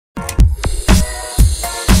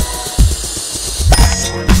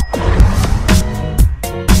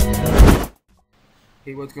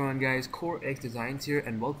Hey, what's going on guys, Core X Designs here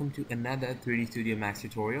and welcome to another 3D Studio Max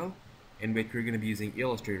tutorial in which we're going to be using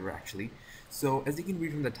Illustrator actually. So as you can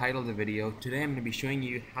read from the title of the video, today I'm going to be showing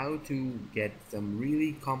you how to get some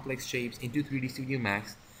really complex shapes into 3D Studio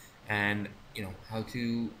Max and how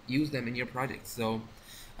to use them in your projects. So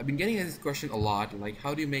I've been getting this question a lot, like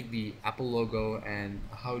how do you make the Apple logo and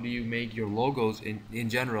how do you make your logos in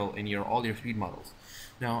general in all your 3D models.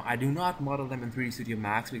 Now I do not model them in 3D Studio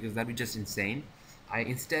Max because that'd be just insane.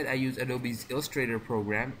 Instead I use Adobe's Illustrator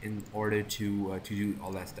program in order to do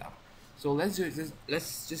all that stuff. So let's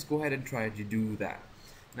just go ahead and try to do that.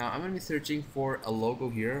 Now I'm going to be searching for a logo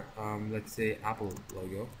here. Let's say Apple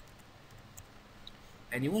logo,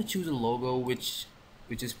 and you want to choose a logo which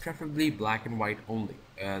is preferably black and white only.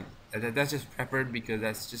 That's just preferred because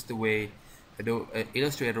that's just the way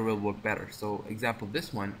Illustrator will work better. So example,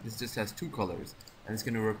 this just has two colors and it's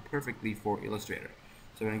going to work perfectly for Illustrator.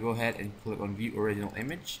 So I'm going to go ahead and click on view original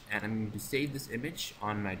image and I'm going to save this image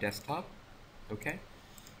on my desktop. Okay,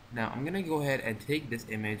 now I'm going to go ahead and take this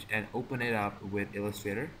image and open it up with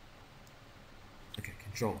Illustrator. Okay,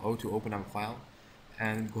 Control O to open up a file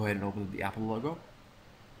and go ahead and open the Apple logo.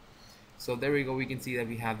 So there we go, we can see that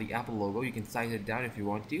we have the Apple logo. You can size it down if you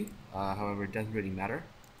want to, however it doesn't really matter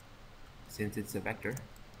since it's a vector.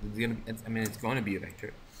 It's going to be a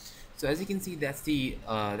vector. So as you can see, that's the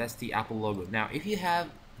Apple logo. Now if you have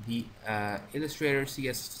the Illustrator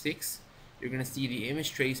CS6, you're gonna see the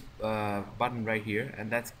image trace button right here, and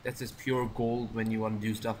that's just pure gold when you want to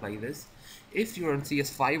do stuff like this. If you're on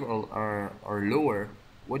CS5 or lower,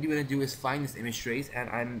 what you want to do is find this image trace, and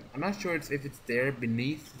I'm not sure if it's there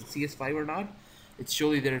beneath the CS5 or not. It's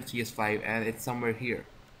surely there in CS5 and it's somewhere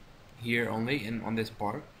here only on this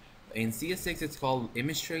bar. In CS6 it's called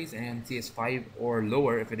image trace, and in CS5 or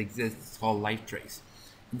lower, if it exists, it's called light trace.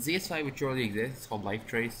 In CS5 it surely exists, it's called light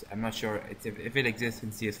trace. I'm not sure if it exists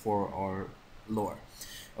in CS4 or lower.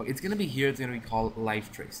 Oh, it's gonna be here, it's gonna be called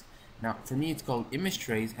light trace. Now for me it's called image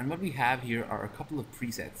trace, and what we have here are a couple of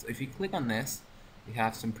presets. So if you click on this, we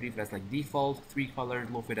have some presets like default, 3 colors,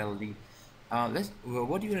 low fidelity.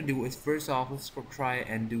 What you're gonna do is first off, let's go try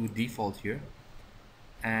and do default here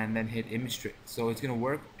and then hit image trace. So it's gonna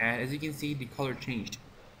work, and as you can see the color changed.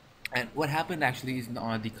 And what happened actually is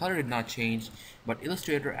the color did not change, but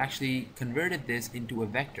Illustrator actually converted this into a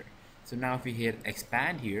vector. So now if we hit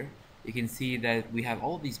expand here, you can see that we have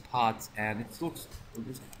all these paths, and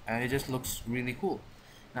it just looks really cool.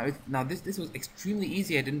 Now this was extremely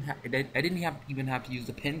easy. I didn't even have to use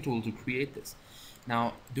the pen tool to create this.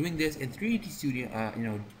 Now doing this in 3D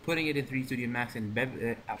Studio, putting it in 3D Studio Max and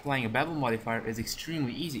applying a bevel modifier is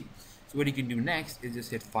extremely easy. So what you can do next is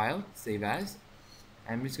just hit File, Save As.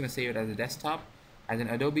 I'm just going to save it as a desktop, as an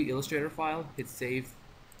Adobe Illustrator file. Hit Save,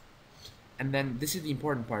 and then this is the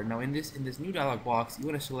important part. Now in this new dialog box, you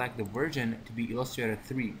want to select the version to be Illustrator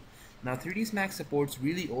 3. Now 3ds Max supports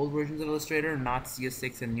really old versions of Illustrator, not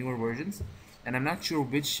CS6 and newer versions. And I'm not sure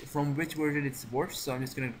from which version it supports, so I'm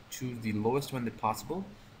just going to choose the lowest one that possible,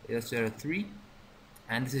 Illustrator 3,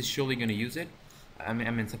 and this is surely going to use it.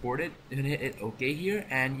 Support it. You're going to hit OK here,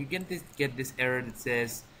 and you get this error that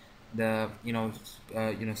says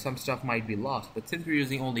some stuff might be lost. But since we're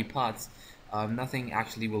using only paths, nothing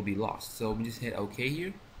actually will be lost. So we just hit OK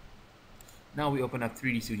here. Now we open up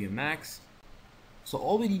 3D Studio Max. So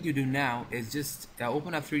all we need to do now is just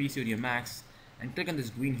open up 3D Studio Max and click on this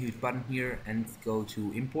green huge button here and go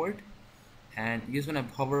to import, and you just want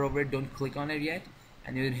to hover over it, don't click on it yet,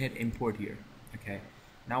 and you're going to hit import here. Okay,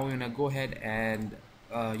 now we're going to go ahead and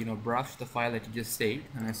browse the file that you just saved.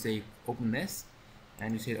 I'm going to say open this,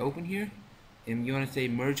 and just hit open here, and you want to say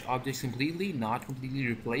merge objects completely, not completely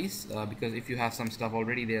replace, because if you have some stuff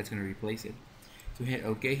already there, it's going to replace it. So hit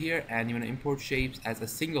OK here, and you want to import shapes as a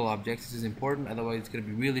single object. This is important, otherwise it's going to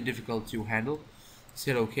be really difficult to handle. Just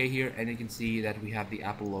hit OK here, and you can see that we have the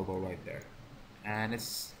Apple logo right there, and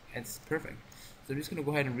it's perfect. So I'm just going to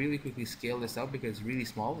go ahead and really quickly scale this up because it's really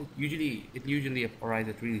small. It usually arrives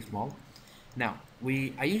at really small. Now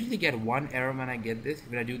I usually get one error when I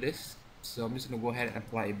do this. So I'm just going to go ahead and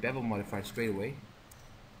apply a bevel modifier straight away,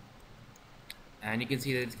 and you can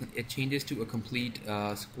see that it changes to a complete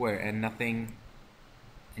square and nothing,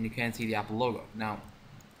 and you can't see the Apple logo. Now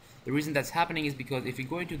the reason that's happening is because if you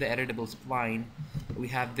go into the editable spline, we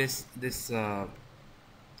have this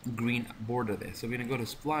green border there. So we're going to go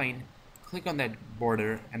to spline, click on that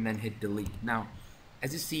border, and then hit delete. Now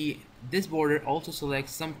as you see, this border also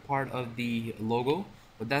selects some part of the logo,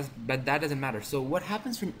 but that doesn't matter. So what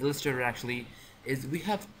happens from Illustrator actually is we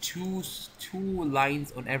have two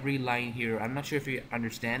lines on every line here. I'm not sure if you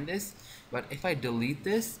understand this, but if I delete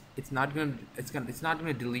this, it's not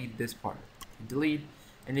gonna delete this part. Delete,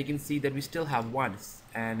 and you can see that we still have one.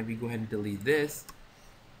 And if we go ahead and delete this,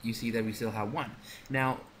 you see that we still have one.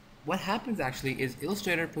 Now what happens actually is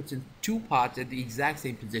Illustrator puts in two pots at the exact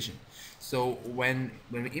same position. So when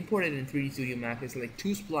we import it in 3D Studio Max, it's like two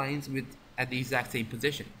splines with at the exact same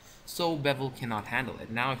position. So bevel cannot handle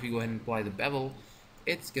it. Now if you go ahead and apply the bevel,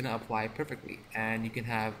 it's gonna apply perfectly, and you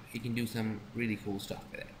can do some really cool stuff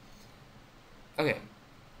with it. Okay,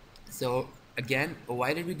 so again,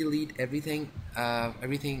 why did we delete everything?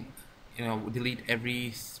 Delete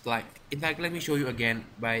every spline. In fact, let me show you again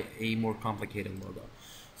by a more complicated logo.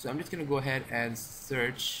 So I'm just gonna go ahead and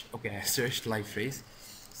search. Okay, I searched live face.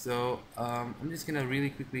 So I'm just gonna really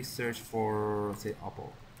quickly search for, let's say,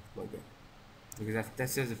 Apple logo, because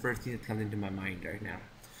that's just the first thing that comes into my mind right now.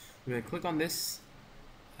 I'm gonna click on this,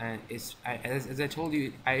 and as I told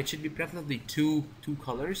you, it should be preferably two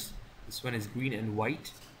colors. This one is green and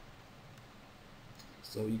white.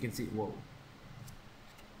 So you can see, whoa.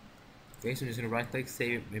 Okay, so I'm just gonna right click,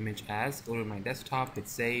 save image as, go to my desktop, hit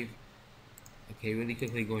save. Okay, really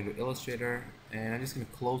quickly go into Illustrator, and I'm just gonna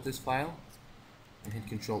close this file and hit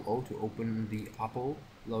Control O to open the Apple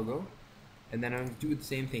logo. And then I'm gonna do the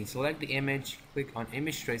same thing. Select the image, click on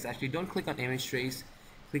image trace. Actually, don't click on image trace.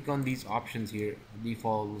 Click on these options here,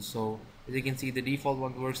 default. So as you can see, the default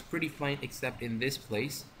one works pretty fine except in this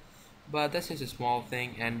place. But that's just a small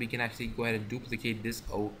thing, and we can actually go ahead and duplicate this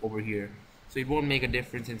over here. So it won't make a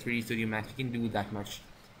difference in 3D Studio Max. You can do that much.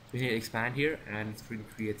 So we hit expand here, and it's going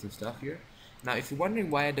to create some stuff here. Now, if you're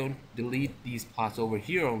wondering why I don't delete these pots over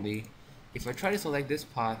here only, if I try to select this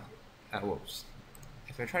pot, whoops.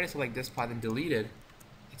 If I try to select this pot and delete it,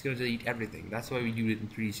 it's going to delete everything. That's why we do it in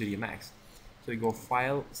 3D Studio Max. So we go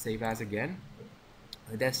File, Save As again.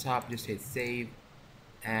 On the desktop, just hit Save,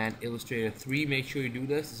 and Illustrator 3. Make sure you do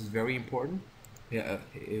this. This is very important.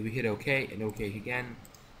 We hit OK and OK again.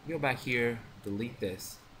 Go back here, delete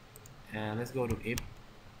this, and let's go to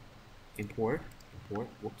import.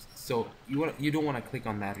 Whoops. So you don't want to click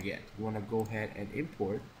on that yet. You want to go ahead and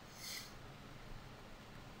import.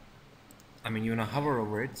 You want to hover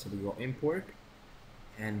over it. So we go import,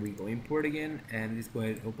 and we go import again, and just go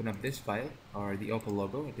ahead and open up this file, or the Opal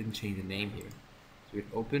logo. I didn't change the name here. So we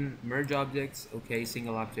open merge objects, okay,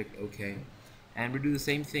 single object, okay, and we do the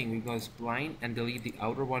same thing. We go spline and delete the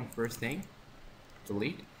outer one first thing,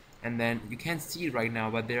 delete, and then you can't see it right now,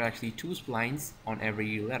 but there are actually two splines on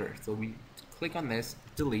every letter. So we click on this,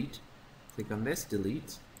 delete, click on this,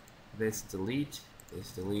 delete, this delete,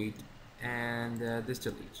 this delete, and this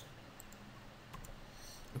delete.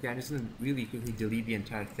 Okay, I'm just gonna really quickly delete the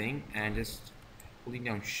entire thing, and just holding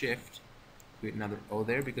down shift, create another O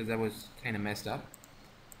there because that was kind of messed up.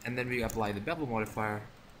 And then we apply the bevel modifier,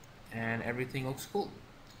 and everything looks cool.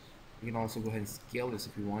 You can also go ahead and scale this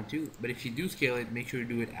if you want to, but if you do scale it, make sure you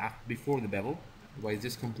do it before the bevel, otherwise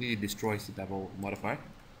this completely destroys the bevel modifier.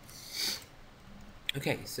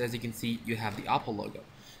 Okay, so as you can see, you have the Apple logo.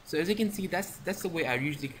 So as you can see, that's the way I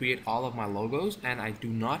usually create all of my logos, and I do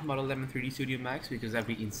not model them in 3D Studio Max because that'd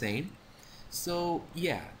be insane. So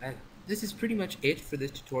yeah, this is pretty much it for this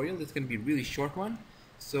tutorial. It's going to be a really short one.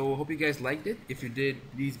 So hope you guys liked it. If you did,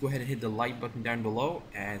 please go ahead and hit the like button down below,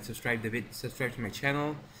 and subscribe to my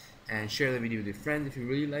channel, and share the video with your friends if you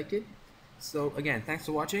really like it. So again, thanks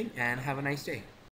for watching, and have a nice day.